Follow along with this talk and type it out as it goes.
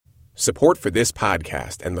Support for this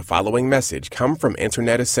podcast and the following message come from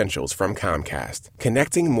Internet Essentials from Comcast,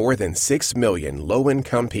 connecting more than 6 million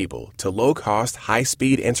low-income people to low-cost,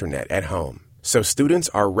 high-speed internet at home. So students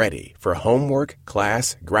are ready for homework,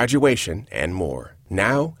 class, graduation, and more.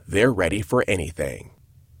 Now they're ready for anything.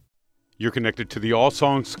 You're connected to the All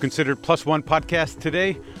Songs Considered Plus One podcast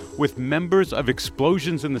today with members of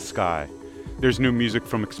Explosions in the Sky. There's new music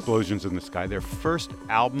from Explosions in the Sky, their first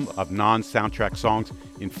album of non-soundtrack songs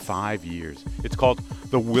in 5 years. It's called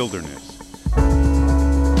The Wilderness.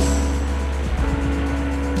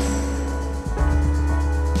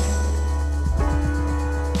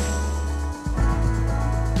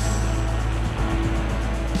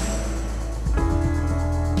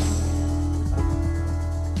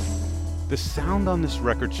 The sound on this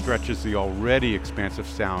record stretches the already expansive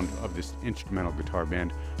sound of this instrumental guitar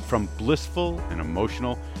band from blissful and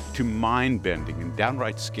emotional to mind-bending and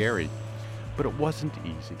downright scary. But it wasn't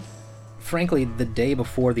easy. Frankly, the day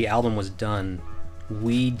before the album was done,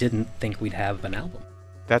 we didn't think we'd have an album.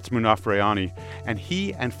 That's Munaf Rayani, and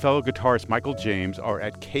he and fellow guitarist Michael James are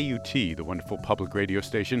at KUT, the wonderful public radio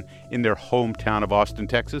station in their hometown of Austin,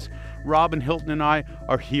 Texas. Rob and Hilton and I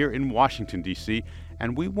are here in Washington, D.C.,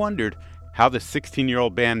 and we wondered how the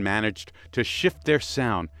 16-year-old band managed to shift their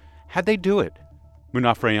sound. How'd they do it?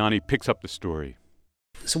 Munaf Rayani picks up the story.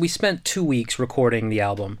 So we spent 2 weeks recording the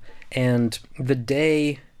album, and the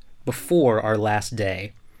day before our last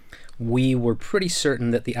day, we were pretty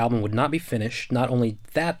certain that the album would not be finished, not only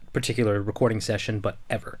that particular recording session, but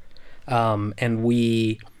ever. And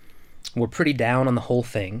we were pretty down on the whole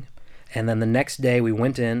thing. And then the next day we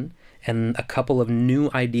went in, and a couple of new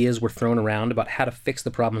ideas were thrown around about how to fix the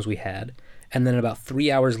problems we had. And then about 3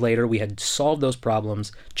 hours later, we had solved those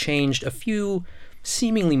problems, changed a few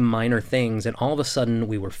seemingly minor things, and all of a sudden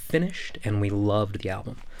we were finished and we loved the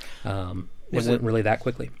album. It went really that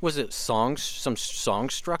quickly. Was it songs, some song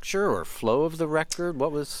structure or flow of the record?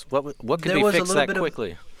 What could be fixed that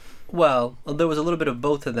quickly? Well, there was a little bit of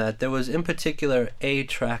both of that. There was in particular a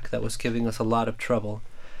track that was giving us a lot of trouble,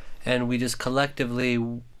 and we just collectively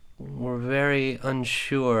were very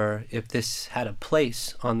unsure if this had a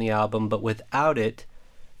place on the album, but without it,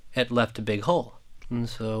 it left a big hole. And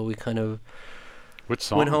so we kind of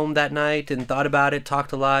went home that night and thought about it,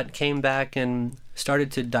 talked a lot, came back and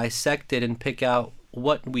started to dissect it and pick out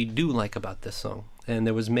what we do like about this song. And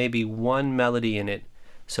there was maybe one melody in it,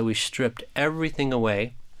 so we stripped everything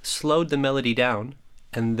away, slowed the melody down,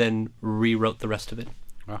 and then rewrote the rest of it.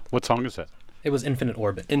 Wow. What song is that? It was Infinite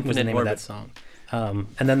Orbit. Infinite was the name Orbit. of that song.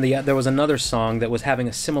 And then there was another song that was having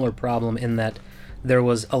a similar problem in that there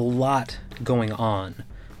was a lot going on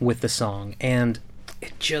with the song, and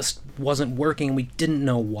it just wasn't working. We didn't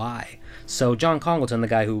know why. So John Congleton, the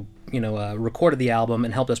guy who recorded the album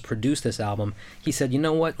and helped us produce this album, he said, you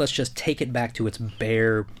know what, let's just take it back to its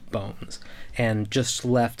bare bones, and just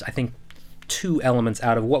left, I think, 2 elements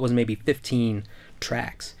out of what was maybe 15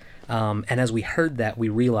 tracks. And as we heard that, we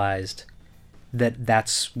realized that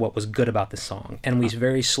that's what was good about the song. And we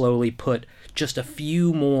very slowly put just a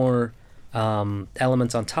few more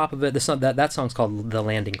elements on top of it. That song's called The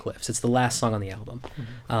Landing Cliffs. It's the last song on the album.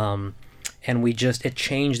 Mm-hmm. And it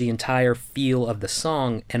changed the entire feel of the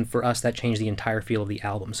song, and for us that changed the entire feel of the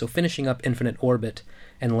album. So finishing up Infinite Orbit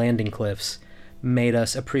and Landing Cliffs made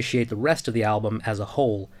us appreciate the rest of the album as a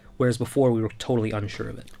whole, whereas before we were totally unsure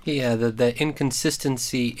of it. Yeah, the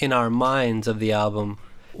inconsistency in our minds of the album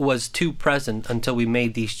was too present until we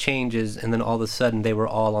made these changes, and then all of a sudden they were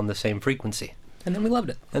all on the same frequency. And then we loved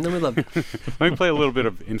it. Let me play a little bit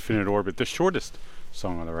of Infinite Orbit, the shortest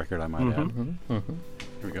song on the record, I might add. Mm-hmm. Mm-hmm.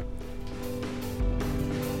 Here we go.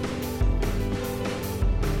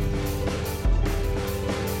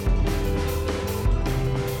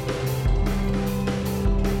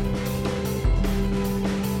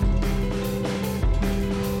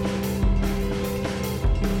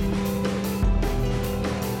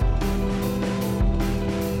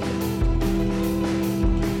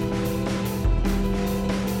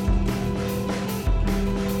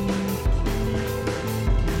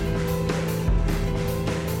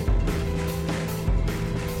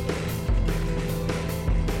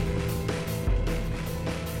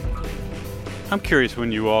 I'm curious,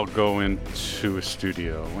 when you all go into a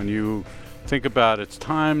studio, when you think about it's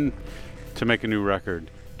time to make a new record,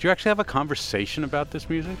 do you actually have a conversation about this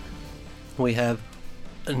music? We have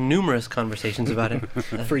numerous conversations about it.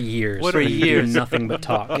 For years. For years. Nothing but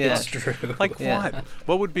talk. Yeah. It's true. Like what?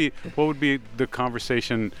 What would be the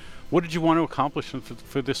conversation? What did you want to accomplish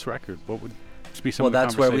for this record? What would be some of the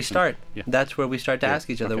that's where we conversation? start. Yeah. That's where we start to ask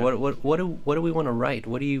each other, Okay. what do we want to write?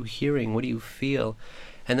 What are you hearing? What do you feel?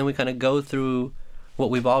 And then we kind of go through what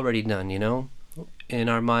we've already done, you know? In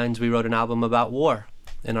our minds, we wrote an album about war.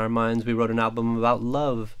 In our minds, we wrote an album about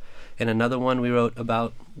love. In another one, we wrote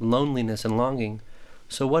about loneliness and longing.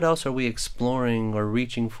 So what else are we exploring or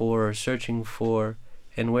reaching for or searching for?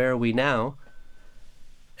 And where are we now?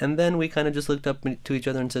 And then we kind of just looked up to each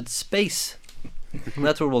other and said, space. And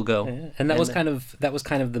that's where we'll go. Yeah. And that was kind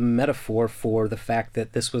of the metaphor for the fact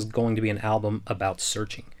that this was going to be an album about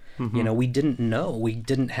searching. Mm-hmm. You know, we didn't know. We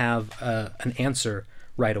didn't have an answer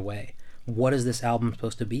right away. What is this album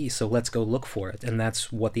supposed to be? So let's go look for it. And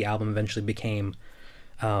that's what the album eventually became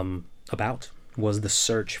about, was the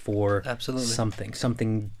search for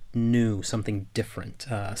something new, something different,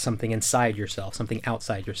 something inside yourself, something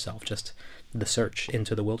outside yourself, just the search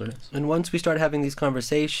into the wilderness. And once we start having these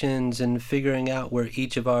conversations and figuring out where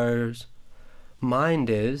each of ours mind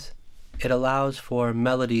is, it allows for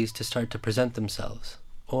melodies to start to present themselves,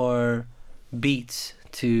 or beats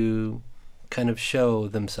to kind of show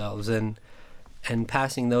themselves, and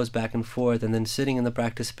passing those back and forth, and then sitting in the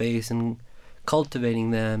practice space and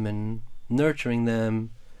cultivating them and nurturing them,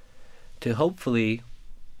 to hopefully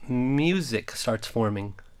music starts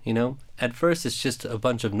forming, you know? At first it's just a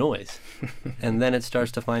bunch of noise, and then it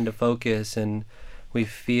starts to find a focus, and we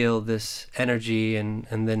feel this energy, and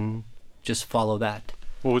then just follow that.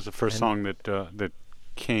 What was the first song that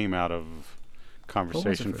came out of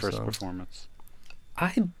Conversation, first performance?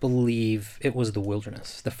 I believe it was The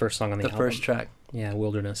Wilderness, the first song on the album. The first track. Yeah,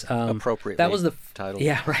 Wilderness. Appropriately that was the title.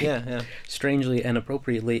 Yeah, right. Yeah. Strangely and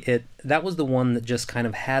appropriately, that was the one that just kind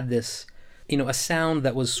of had this, you know, a sound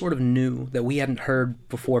that was sort of new, that we hadn't heard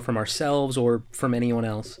before from ourselves or from anyone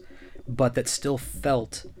else, but that still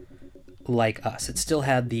felt like us. It still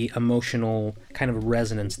had the emotional kind of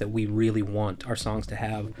resonance that we really want our songs to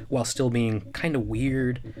have, while still being kind of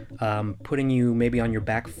weird, putting you maybe on your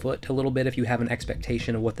back foot a little bit if you have an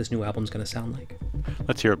expectation of what this new album's going to sound like.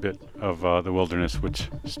 Let's hear a bit of The Wilderness, which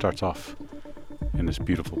starts off in this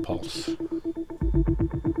beautiful pulse.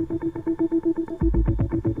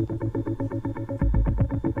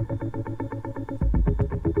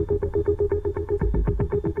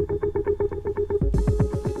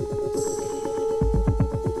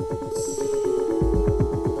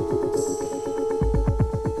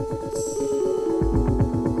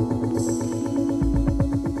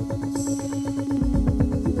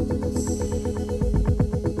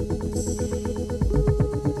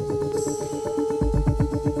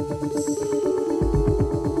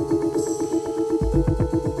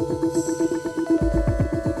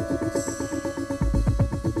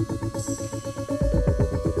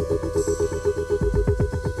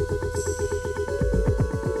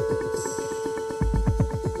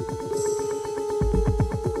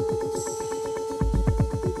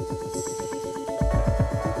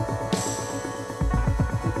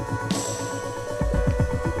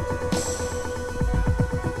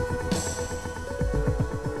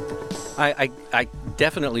 I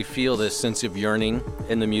definitely feel this sense of yearning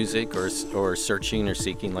in the music, or searching or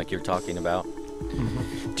seeking, like you're talking about.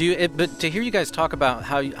 Mm-hmm. But to hear you guys talk about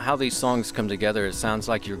how these songs come together, it sounds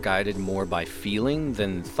like you're guided more by feeling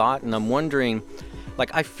than thought. And I'm wondering, like,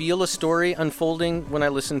 I feel a story unfolding when I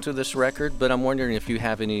listen to this record, but I'm wondering if you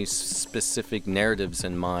have any specific narratives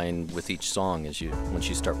in mind with each song once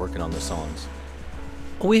you start working on the songs.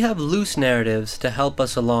 We have loose narratives to help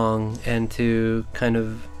us along and to kind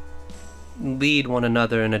of lead one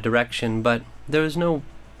another in a direction, but there is no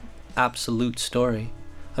absolute story.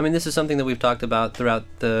 I mean, this is something that we've talked about throughout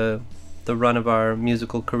the run of our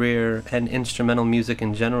musical career and instrumental music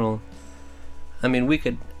in general. I mean, we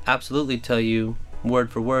could absolutely tell you word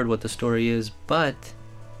for word what the story is, but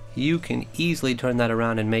you can easily turn that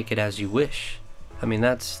around and make it as you wish. I mean,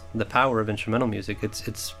 that's the power of instrumental music.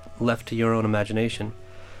 It's left to your own imagination.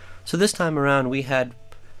 So this time around, we had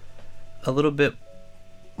a little bit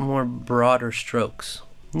more broader strokes.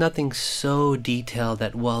 Nothing so detailed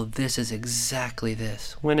that, well, this is exactly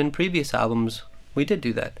this. When in previous albums, we did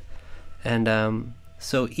do that. And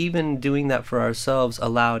so even doing that for ourselves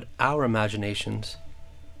allowed our imaginations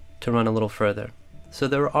to run a little further. So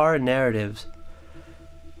there are narratives,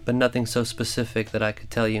 but nothing so specific that I could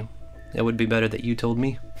tell you. It would be better that you told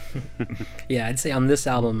me. Yeah, I'd say on this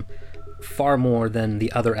album, far more than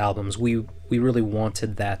the other albums, we really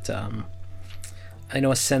wanted that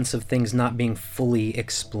a sense of things not being fully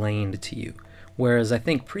explained to you. Whereas I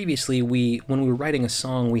think previously, when we were writing a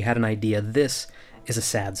song, we had an idea, this is a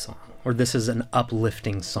sad song, or this is an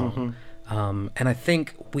uplifting song. Mm-hmm. And I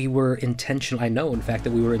think we were intentional. I know, in fact,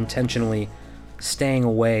 that we were intentionally staying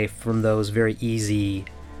away from those very easy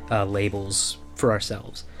labels for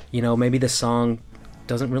ourselves. You know, maybe the song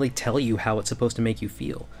doesn't really tell you how it's supposed to make you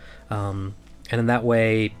feel. And And in that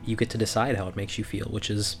way, you get to decide how it makes you feel, which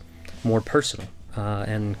is more personal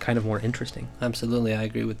and kind of more interesting. Absolutely, I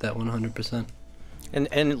agree with that 100%.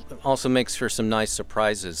 And also makes for some nice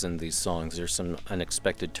surprises in these songs. There's some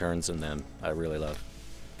unexpected turns in them I really love.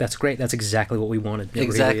 That's great. That's exactly what we wanted. It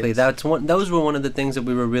Exactly. really is. Those were one of the things that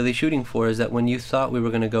we were really shooting for, is that when you thought we were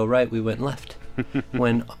going to go right, we went left.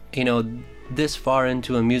 When, this far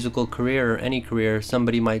into a musical career or any career,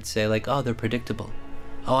 somebody might say, like, oh, they're predictable.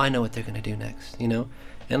 Oh, I know what they're going to do next,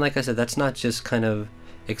 And like I said, that's not just kind of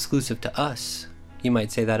exclusive to us. You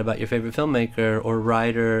might say that about your favorite filmmaker or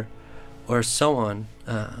writer or so on.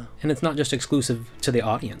 And it's not just exclusive to the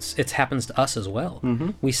audience. It happens to us as well.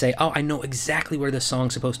 Mm-hmm. We say, oh, I know exactly where this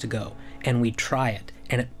song's supposed to go. And we try it,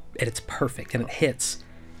 and it's perfect, and it hits.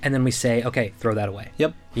 And then we say, okay, throw that away.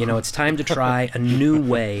 Yep. It's time to try a new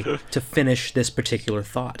way to finish this particular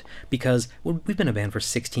thought. Because we've been a band for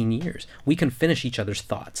 16 years. We can finish each other's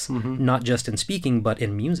thoughts, not just in speaking, but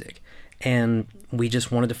in music. And we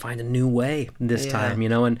just wanted to find a new way this time,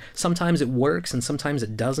 and sometimes it works and sometimes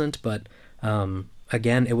it doesn't, but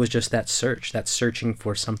again, it was just that searching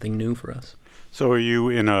for something new for us. So are you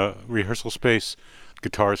in a rehearsal space,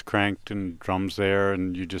 guitars cranked and drums there,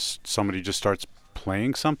 and somebody just starts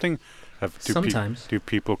playing something? Sometimes. Do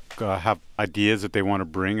people have ideas that they want to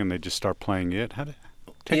bring and they just start playing it?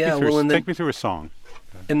 Take me through a song.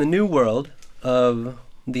 In the new world of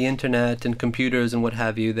the internet and computers and what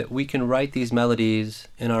have you, that we can write these melodies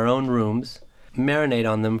in our own rooms, marinate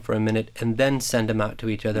on them for a minute, and then send them out to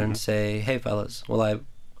each other and say, hey fellas, well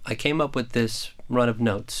I came up with this run of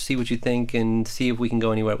notes, see what you think and see if we can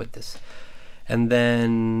go anywhere with this. And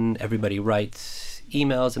then everybody writes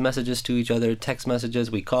emails and messages to each other, text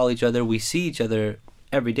messages, we call each other, we see each other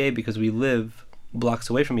every day because we live blocks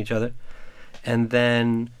away from each other. And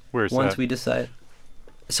then once we decide...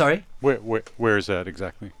 Sorry? Where is that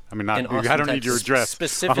exactly? I mean, I don't need your address.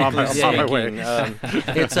 Specifically I'm on my way.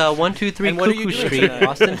 It's 123 Cuckoo Street,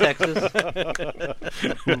 Austin, Texas.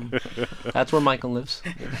 That's where Michael lives.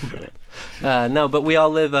 No, but we all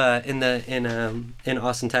live in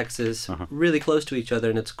Austin, Texas, really close to each other,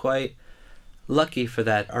 and it's quite lucky for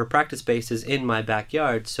that. Our practice space is in my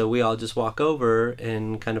backyard, so we all just walk over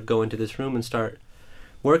and kind of go into this room and start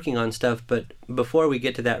working on stuff. But before we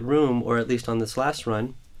get to that room, or at least on this last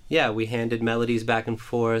run, we handed melodies back and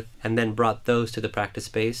forth and then brought those to the practice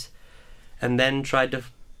space and then tried to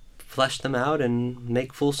flesh them out and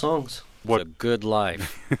make full songs. What a good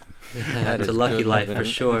life. It's a lucky life for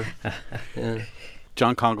sure. Yeah.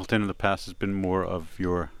 John Congleton in the past has been more of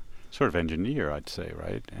your sort of engineer, I'd say,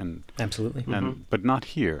 right? And absolutely. But not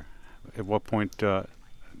here. At what point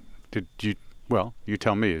did you... Well, you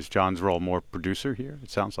tell me, is John's role more producer here? It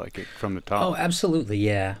sounds like it from the top. Oh, absolutely,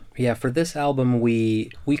 yeah. Yeah, for this album, we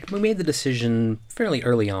made the decision fairly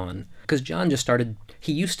early on, because John just started,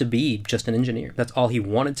 he used to be just an engineer. That's all he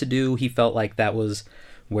wanted to do. He felt like that was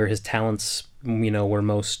where his talents, were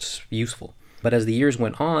most useful. But as the years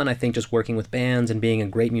went on, I think just working with bands and being a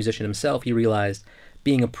great musician himself, he realized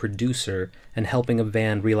being a producer and helping a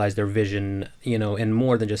band realize their vision, and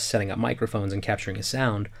more than just setting up microphones and capturing a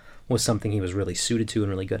sound, was something he was really suited to and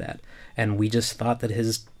really good at. And we just thought that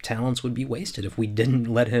his talents would be wasted if we didn't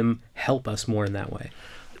let him help us more in that way.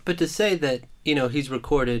 But to say that, he's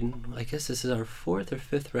recorded, I guess this is our 4th or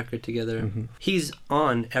 5th record together. He's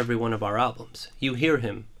on every one of our albums. You hear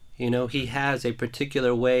him. He has a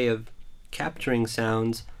particular way of capturing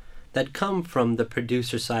sounds that come from the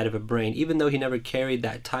producer side of a brain. Even though he never carried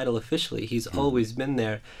that title officially, he's always been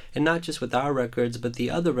there. And not just with our records, but the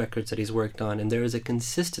other records that he's worked on. And there is a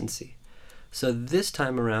consistency. So this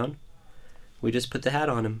time around, we just put the hat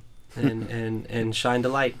on him and shined a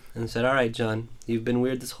light and said, all right, John, you've been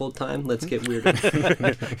weird this whole time. Let's get weirder.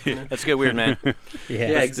 Let's get weird, man.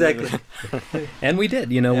 Yeah, exactly. And we did.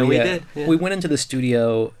 We did. Yeah. We went into the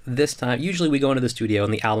studio this time. Usually we go into the studio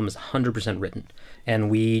and the album is 100% written.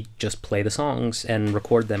 And we just play the songs and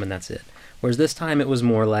record them, and that's it. Whereas this time it was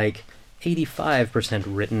more like 85%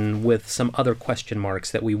 written with some other question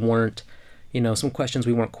marks that we weren't, some questions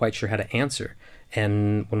we weren't quite sure how to answer.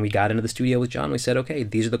 And when we got into the studio with John, we said, okay,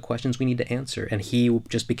 these are the questions we need to answer. And he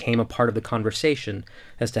just became a part of the conversation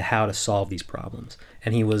as to how to solve these problems.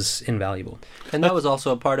 And he was invaluable. And that was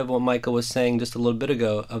also a part of what Michael was saying just a little bit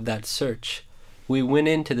ago of that search. We went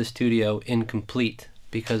into the studio incomplete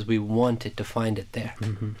because we wanted to find it there.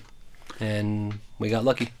 And we got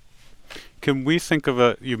lucky. Can we think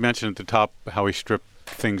of you mentioned at the top how he stripped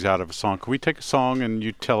things out of a song. Can we take a song and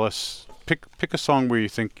you tell us, pick a song where you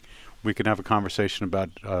think we can have a conversation about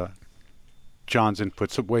John's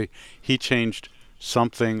input, some way he changed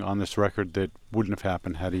something on this record that wouldn't have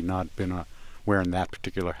happened had he not been wearing that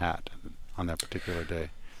particular hat on that particular day?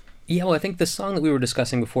 Yeah, well, I think the song that we were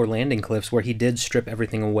discussing before, Landing Cliffs, where he did strip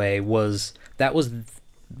everything away, was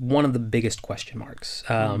one of the biggest question marks.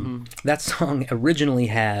 That song originally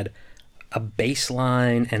had a bass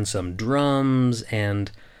line and some drums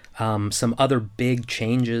and some other big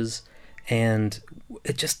changes, and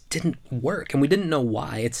it just didn't work, and we didn't know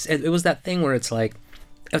why. It was that thing where it's like,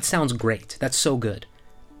 it sounds great, that's so good,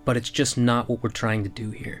 but it's just not what we're trying to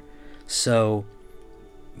do here. So,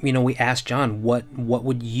 we asked John, what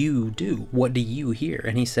would you do? What do you hear?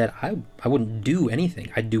 And he said, I wouldn't do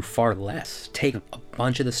anything. I'd do far less. Take a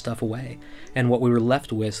bunch of the stuff away. And what we were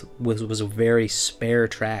left with was a very spare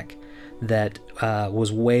track that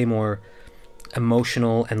was way more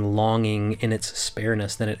emotional and longing in its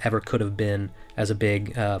spareness than it ever could have been as a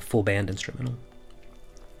big full band instrumental.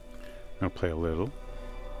 I'll play a little.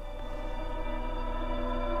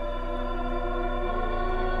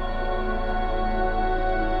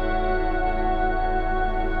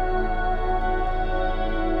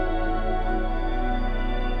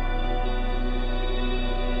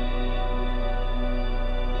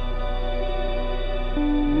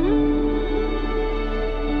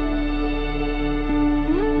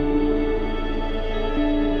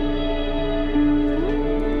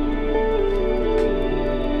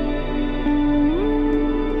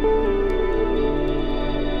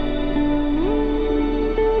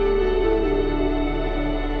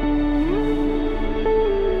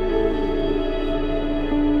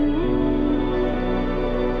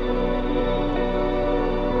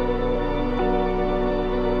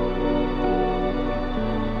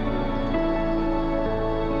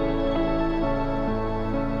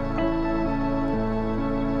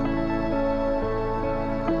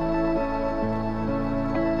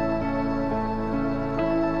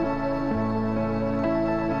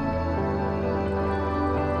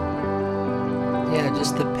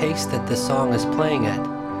 Just the pace that the song is playing at.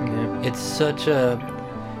 Yeah.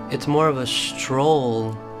 It's more of a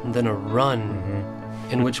stroll than a run,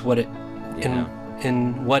 in which what it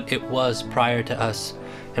was prior to us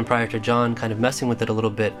and prior to John kind of messing with it a little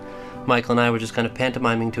bit. Michael and I were just kind of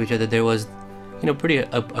pantomiming to each other. There was, a pretty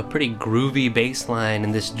groovy bass line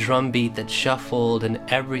and this drum beat that shuffled, and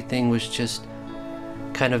everything was just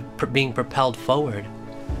kind of being propelled forward.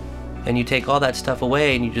 And you take all that stuff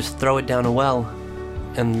away and you just throw it down a well,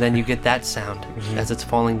 and then you get that sound as it's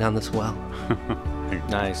falling down this well.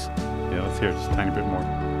 Nice. Yeah, let's hear it just a tiny bit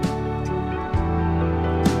more.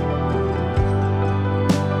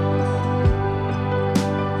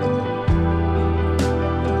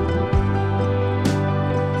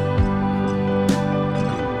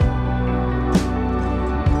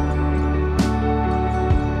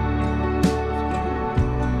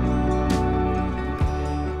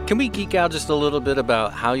 Can we geek out just a little bit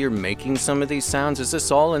about how you're making some of these sounds? Is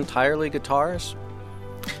this all entirely guitars?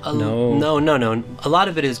 No. A lot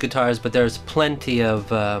of it is guitars, but there's plenty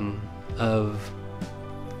of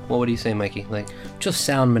what would you say, Mikey? Like just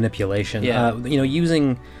sound manipulation. Yeah.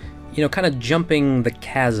 Using, kind of jumping the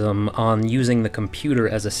chasm on using the computer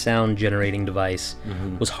as a sound generating device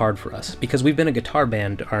was hard for us because we've been a guitar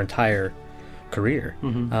band our entire career.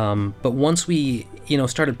 But once we,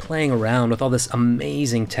 started playing around with all this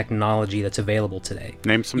amazing technology that's available today.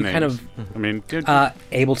 Name some names. Kind of,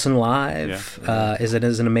 Ableton Live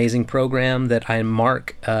is an amazing program that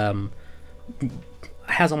Mark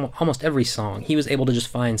has almost every song. He was able to just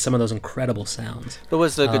find some of those incredible sounds. But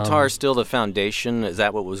was the guitar still the foundation? Is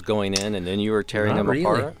that what was going in, and then you were tearing them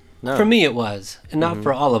apart? No. For me it was, and not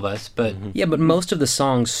for all of us, but... Yeah, but most of the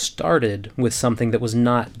songs started with something that was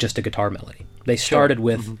not just a guitar melody. They started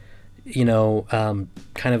with,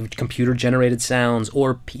 kind of computer-generated sounds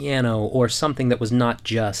or piano or something that was not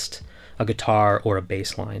just a guitar or a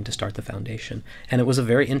bass line to start the foundation. And it was a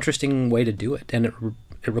very interesting way to do it, and it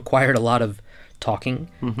required a lot of talking,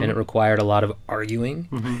 and it required a lot of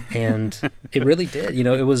arguing, and it really did.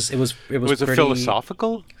 It was Was pretty... it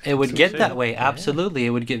philosophical? It would get that way, absolutely. It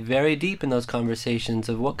would get very deep in those conversations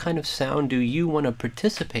of what kind of sound do you want to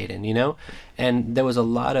participate in, And there was a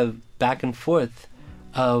lot of back and forth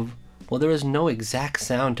of, well, there is no exact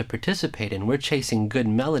sound to participate in. We're chasing good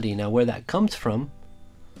melody. Now, where that comes from...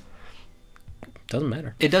 Doesn't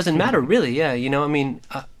matter. It doesn't matter, really, yeah.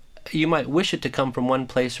 You might wish it to come from one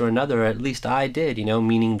place or another, or at least I did,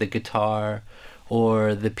 meaning the guitar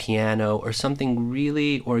or the piano or something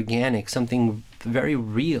really organic, something very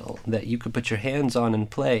real that you could put your hands on and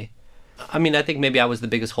play. I think maybe I was the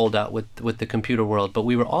biggest holdout with the computer world, but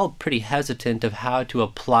we were all pretty hesitant of how to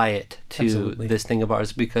apply it to this thing of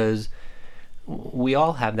ours, because we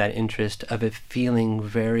all have that interest of it feeling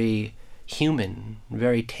very human,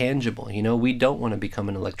 very tangible. We don't want to become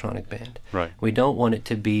an electronic band. Right. We don't want it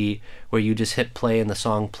to be where you just hit play and the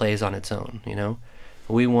song plays on its own.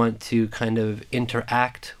 We want to kind of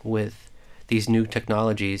interact with these new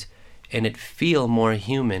technologies and it feel more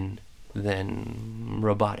human than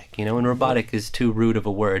robotic. And robotic is too rude of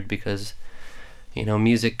a word because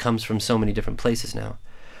music comes from so many different places now.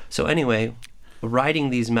 So anyway, writing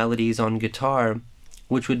these melodies on guitar,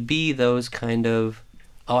 which would be those kind of,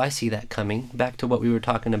 oh, I see that coming, back to what we were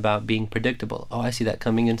talking about being predictable. Oh, I see that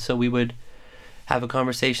coming. And so we would have a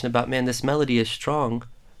conversation about, man, this melody is strong,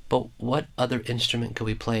 but what other instrument could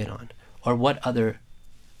we play it on? Or what other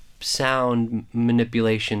sound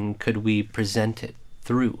manipulation could we present it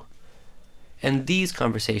through? And these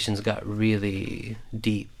conversations got really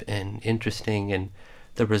deep and interesting, and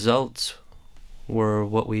the results were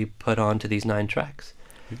what we put onto these 9 tracks.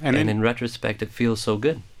 And in retrospect, it feels so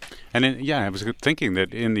good. And I was thinking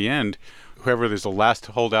that in the end, whoever is the last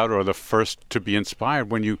holdout or the first to be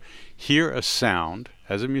inspired, when you hear a sound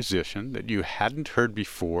as a musician that you hadn't heard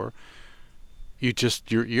before,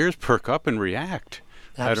 your ears perk up and react.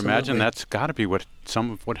 Absolutely. I'd imagine that's got to be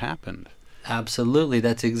some of what happened. Absolutely,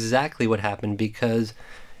 that's exactly what happened, because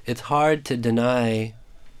it's hard to deny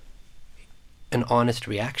an honest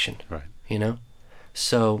reaction. Right.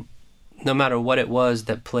 So no matter what it was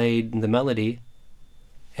that played the melody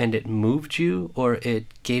and it moved you or it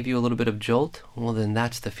gave you a little bit of jolt, well, then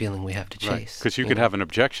that's the feeling we have to chase. Because you could have an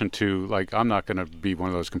objection to, like, I'm not going to be one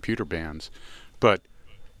of those computer bands, but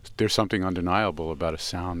there's something undeniable about a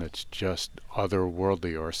sound that's just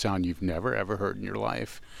otherworldly, or a sound you've never, ever heard in your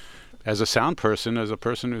life. As a sound person, as a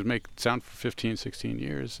person who's made sound for 15, 16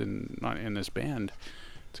 years in this band,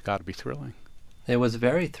 it's got to be thrilling. It was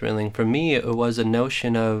very thrilling. For me, it was a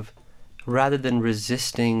notion of, rather than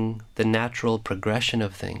resisting the natural progression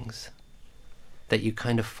of things, that you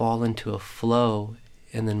kind of fall into a flow,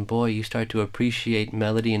 and then, boy, you start to appreciate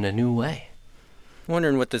melody in a new way. I'm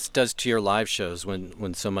wondering what this does to your live shows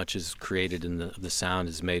when so much is created and the sound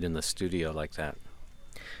is made in the studio like that.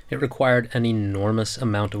 It required an enormous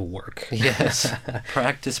amount of work. Yes.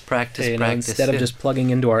 practice. Instead of just plugging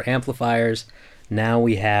into our amplifiers, now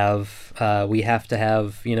we have to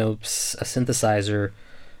have a synthesizer,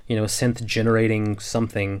 a synth generating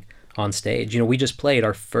something on stage. We just played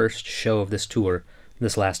our first show of this tour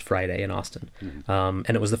this last Friday in Austin, and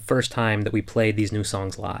it was the first time that we played these new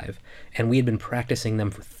songs live, and we had been practicing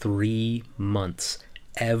them for 3 months,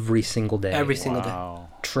 every single day,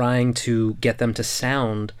 trying to get them to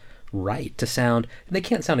sound right, they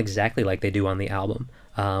can't sound exactly like they do on the album,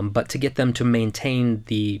 but to get them to maintain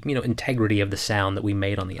the integrity of the sound that we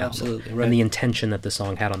made on the album. Absolutely, right. And the intention that the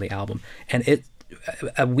song had on the album. And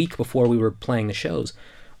a week before we were playing the shows,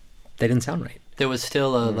 they didn't sound right. There was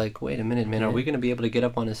still wait a minute, man, are we going to be able to get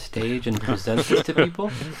up on a stage and present this to people?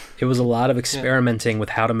 It was a lot of experimenting with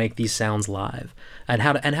how to make these sounds live and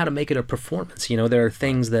how to make it a performance. There are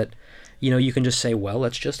things that, you can just say, well,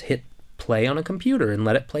 let's just hit play on a computer and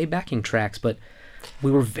let it play backing tracks. But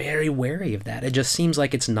we were very wary of that. It just seems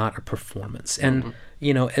like it's not a performance. And,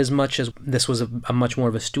 as much as this was a much more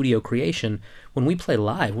of a studio creation, when we play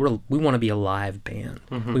live, we want to be a live band.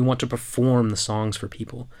 We want to perform the songs for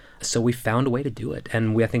people. So we found a way to do it,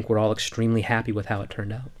 and I think we're all extremely happy with how it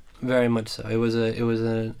turned out. Very much so. It was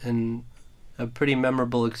a pretty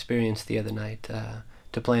memorable experience the other night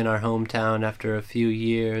to play in our hometown after a few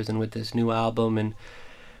years, and with this new album and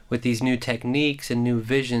with these new techniques and new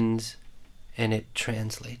visions, and it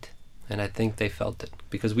translate. And I think they felt it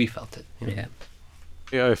because we felt it. Yeah.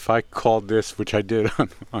 Yeah, if I called this, which I did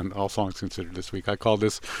on All Songs Considered this week, I called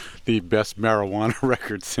this the best marijuana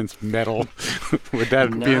record since metal. Would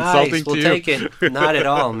that be insulting to you? We'll take it. Not at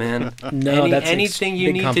all, man. No, that's anything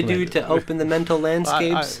you need compliment. to do to open the mental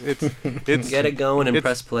landscapes, it's get it going and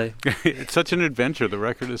press play. It's such an adventure. The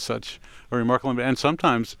record is such a remarkable, and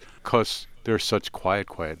sometimes, because there's such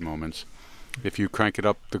quiet moments, if you crank it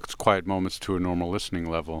up, the quiet moments to a normal listening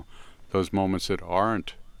level, those moments that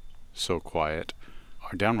aren't so quiet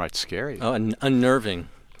are downright scary. Oh, and unnerving.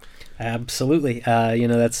 Absolutely.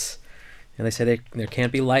 That's, and they say there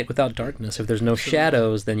can't be light without darkness. If there's no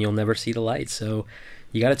shadows, then you'll never see the light. So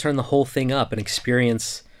you got to turn the whole thing up and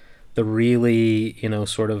experience the really,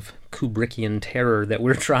 sort of Kubrickian terror that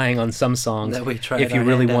we're trying on some songs. That we try if you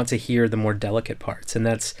really want to hear the more delicate parts. And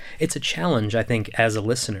it's a challenge, I think, as a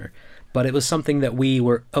listener. But it was something that we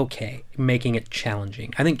were okay making it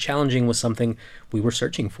challenging. I think challenging was something we were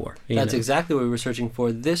searching for. That's exactly what we were searching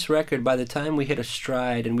for. This record, by the time we hit a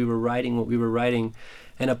stride and we were writing what we were writing,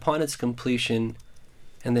 and upon its completion,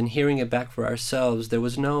 and then hearing it back for ourselves, there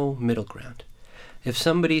was no middle ground. If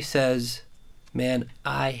somebody says, man,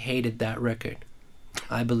 I hated that record.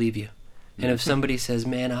 I believe you. And if somebody says,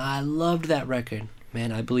 man, I loved that record,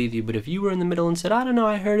 man, I believe you. But if you were in the middle and said, I don't know,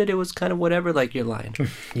 I heard it, it was kind of whatever, like, you're lying.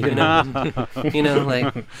 You know,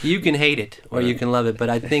 like, you can hate it or you can love it. But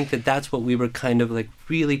I think that that's what we were kind of like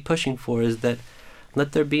really pushing for, is that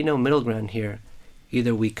let there be no middle ground here.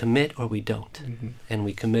 Either we commit or we don't. And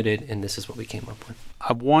we committed, and this is what we came up with.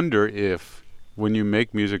 I wonder if when you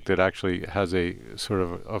make music that actually has a sort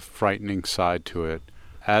of a frightening side to it,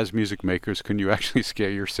 as music makers, can you actually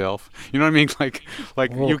scare yourself? You know what I mean?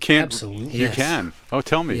 Like Well, you can't. absolutely. You Yes. can. Oh,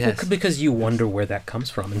 tell me. Yes. Well, because you wonder where that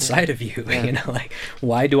comes from inside of you. You know, like,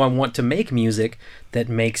 why do I want to make music that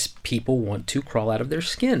makes people want to crawl out of their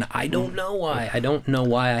skin? I don't know why. I don't know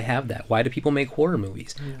why I have that. Why do people make horror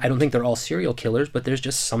movies? I don't think they're all serial killers, but there's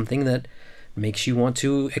just something that makes you want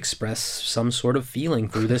to express some sort of feeling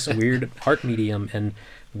through this weird art medium, and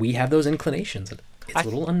we have those inclinations. It's a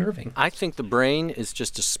little unnerving. I think the brain is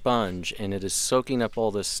just a sponge, and it is soaking up all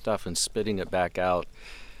this stuff and spitting it back out,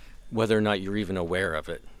 whether or not you're even aware of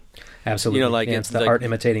it. Absolutely. You know, like, it's the like- art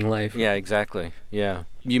imitating life. Yeah, exactly. Yeah.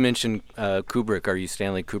 You mentioned Kubrick. Are you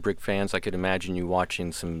Stanley Kubrick fans? I could imagine you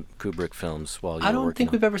watching some Kubrick films while you I were don't working think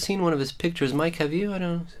on. we've ever seen one of his pictures. Mike, have you? I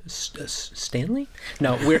don't. Stanley?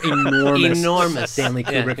 No, we're enormous Stanley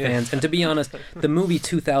Kubrick fans. And to be honest, the movie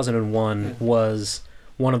 2001 was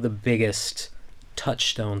one of the biggest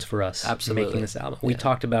touchstones for us Absolutely. making this album. We Yeah.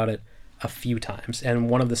 talked about it a few times, and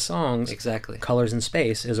one of the songs, Exactly. Colors in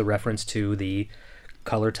Space, is a reference to the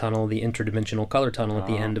color tunnel, the interdimensional color tunnel at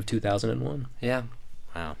the end of 2001. Yeah.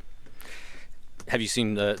 Wow. Have you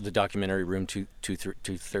seen the documentary Room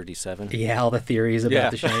 237? Yeah, all the theories about Yeah.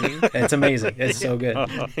 The Shining. It's amazing. It's so good.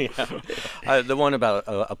 The one about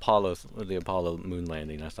Apollo, the Apollo moon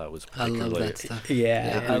landing, I thought was I particularly... love that stuff.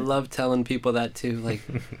 Yeah. I love telling people that too. Like,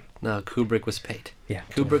 no, Kubrick was paid. Yeah.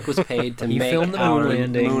 Kubrick was paid to He make filmed the our moon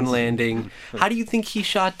landings. moon landing. How do you think he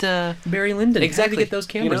shot? Barry Lyndon. Exactly. How did he get those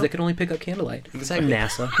cameras You know? that could only pick up candlelight? Exactly.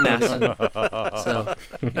 NASA. NASA. So,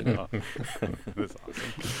 That's awesome.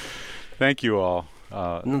 Thank you all.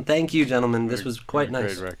 thank you, gentlemen. This was quite great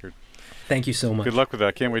nice. record. Thank you so much. Good luck with that.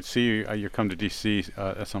 I can't wait to see you. You come to DC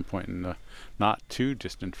at some point in the not too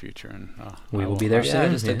distant future, and We I will be there Yeah,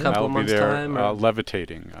 soon. just a couple I'll of be months' there time. Or...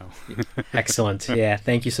 levitating. Excellent. Yeah,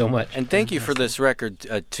 thank you so much. And thank you for this record,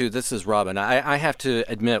 too. This is Robin. I have to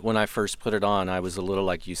admit, when I first put it on, I was a little,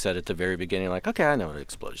 like you said at the very beginning, like, okay, I know what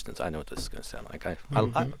explosions. I know what this is going to sound like.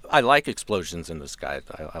 I like Explosions in the Sky.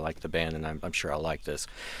 I like the band, and I'm sure I'll like this.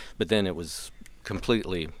 But then it was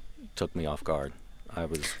completely took me off guard. I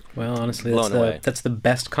was Well, honestly, blown away. that's the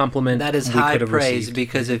best compliment That is we high could have praise, received.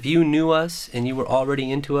 because if you knew us and you were already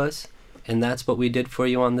into us, and that's what we did for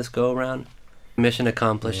you on this go around, mission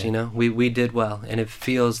accomplished. Yeah. You know, we did well, and it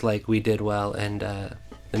feels like we did well, and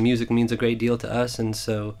the music means a great deal to us, and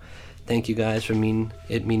so thank you guys for meaning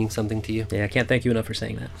something to you. Yeah, I can't thank you enough for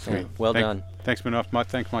saying that. Great. Well done. Thanks enough.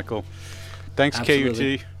 Thanks, Michael. Thanks,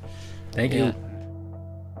 Absolutely. KUT. Thank Yeah. you.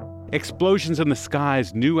 Explosions in the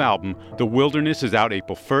Sky's new album, The Wilderness, is out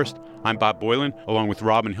April 1st. I'm Bob Boylan, along with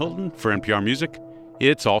Robin Hilton for NPR Music.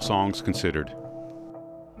 It's All Songs Considered.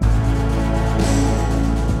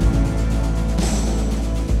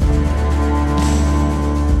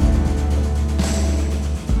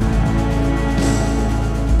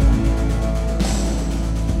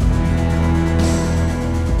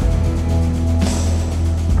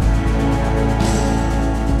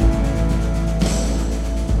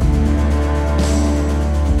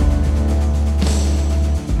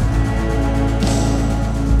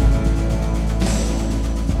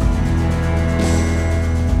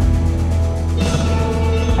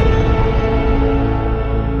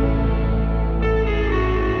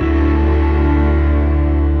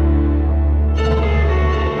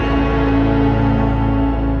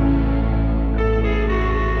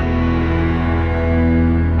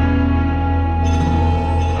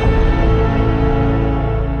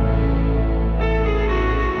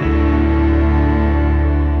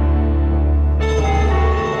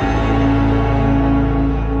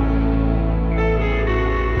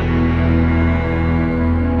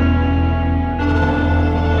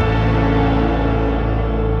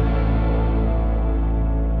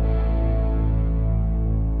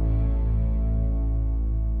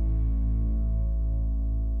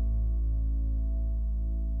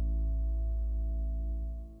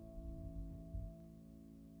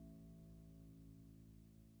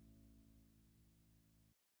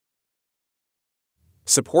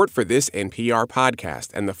 Support for this NPR podcast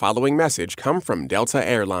and the following message come from Delta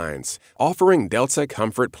Airlines, offering Delta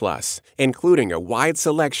Comfort Plus, including a wide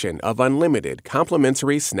selection of unlimited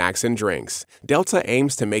complimentary snacks and drinks. Delta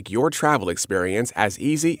aims to make your travel experience as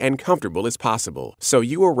easy and comfortable as possible, so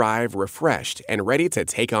you arrive refreshed and ready to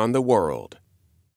take on the world.